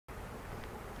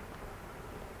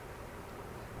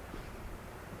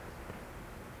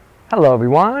Hello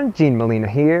everyone, Gene Molina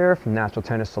here from Natural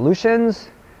Tennis Solutions.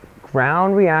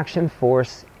 Ground reaction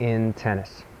force in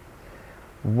tennis.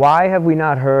 Why have we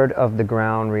not heard of the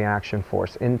ground reaction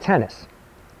force in tennis?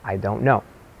 I don't know.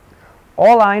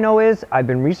 All I know is I've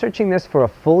been researching this for a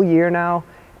full year now,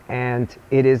 and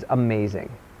it is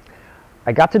amazing.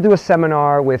 I got to do a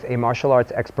seminar with a martial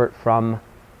arts expert from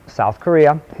South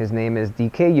Korea. His name is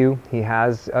DKU. He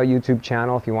has a YouTube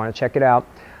channel if you want to check it out.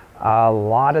 A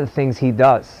lot of the things he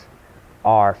does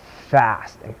are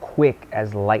fast and quick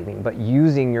as lightning, but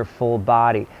using your full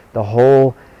body. The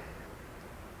whole,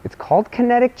 it's called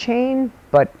kinetic chain,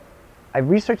 but I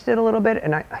researched it a little bit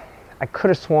and I could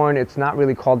have sworn it's not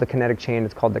really called the kinetic chain,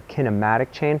 it's called the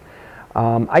kinematic chain.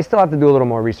 I still have to do a little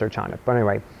more research on it, but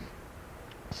anyway.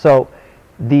 So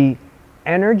the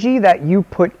energy that you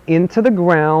put into the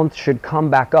ground should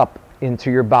come back up into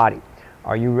your body.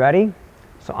 Are you ready?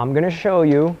 So I'm going to show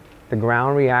you the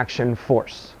ground reaction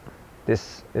force.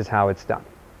 This is how it's done.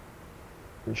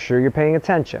 You sure you're paying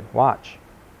attention? Watch.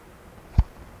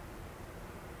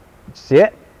 See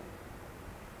it?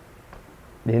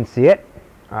 Didn't see it?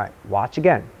 All right, watch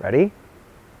again. Ready?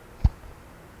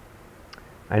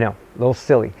 I know, a little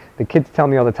silly. The kids tell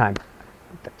me all the time,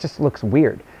 that just looks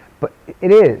weird. But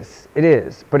it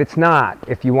is, but it's not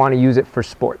if you want to use it for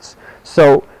sports.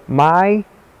 So my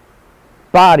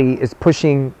body is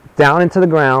pushing down into the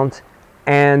ground,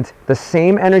 and the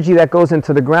same energy that goes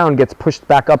into the ground gets pushed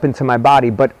back up into my body,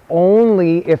 but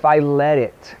only if I let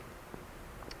it.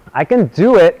 I can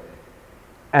do it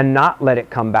and not let it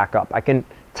come back up. I can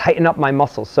tighten up my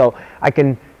muscles. So I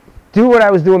can do what I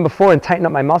was doing before and tighten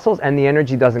up my muscles, and the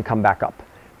energy doesn't come back up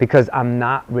because I'm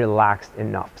not relaxed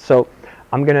enough. So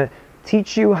I'm going to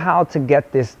teach you how to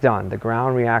get this done, the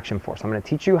ground reaction force. I'm going to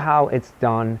teach you how it's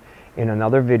done in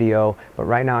another video, but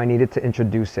right now I needed to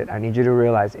introduce it. I need you to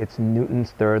realize it's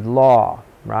Newton's third law,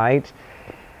 right?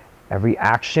 Every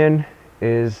action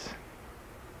is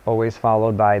always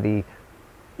followed by the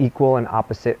equal and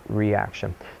opposite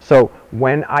reaction. So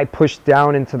when I push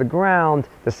down into the ground,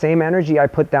 the same energy I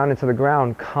put down into the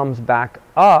ground comes back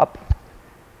up,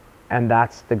 and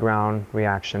that's the ground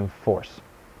reaction force.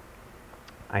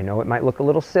 I know it might look a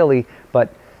little silly,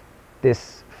 but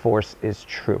this force is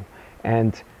true.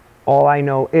 And all I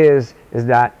know is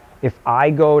that if I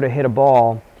go to hit a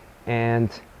ball and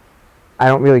I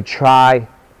don't really try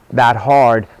that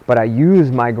hard, but I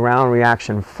use my ground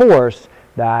reaction force,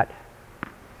 that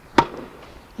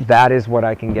is what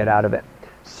I can get out of it.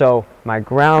 So my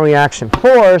ground reaction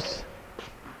force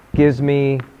gives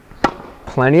me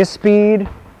plenty of speed,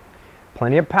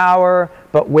 plenty of power,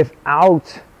 but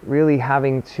without really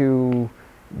having to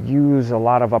use a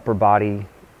lot of upper body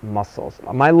muscles.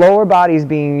 My lower body is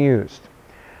being used.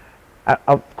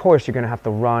 Of course, you're going to have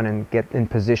to run and get in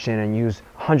position and use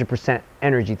 100%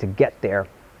 energy to get there.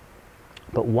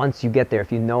 But once you get there,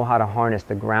 if you know how to harness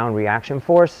the ground reaction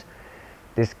force,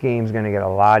 this game's going to get a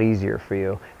lot easier for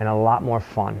you and a lot more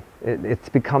fun. It's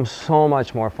become so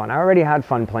much more fun. I already had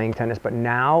fun playing tennis, but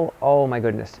now, oh my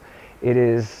goodness, it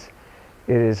is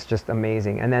just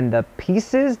amazing. And then the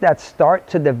pieces that start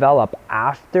to develop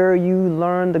after you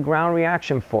learn the ground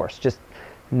reaction force, just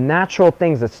natural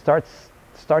things that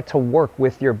start to work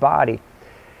with your body,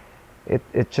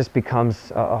 it just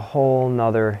becomes a whole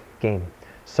nother game.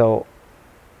 So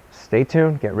stay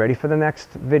tuned, get ready for the next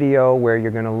video where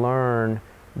you're going to learn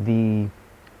the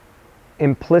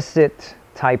implicit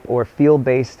type or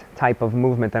field-based type of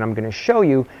movement that I'm going to show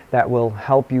you that will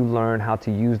help you learn how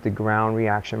to use the ground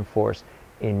reaction force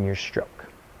in your stroke.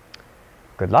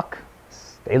 Good luck,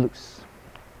 stay loose.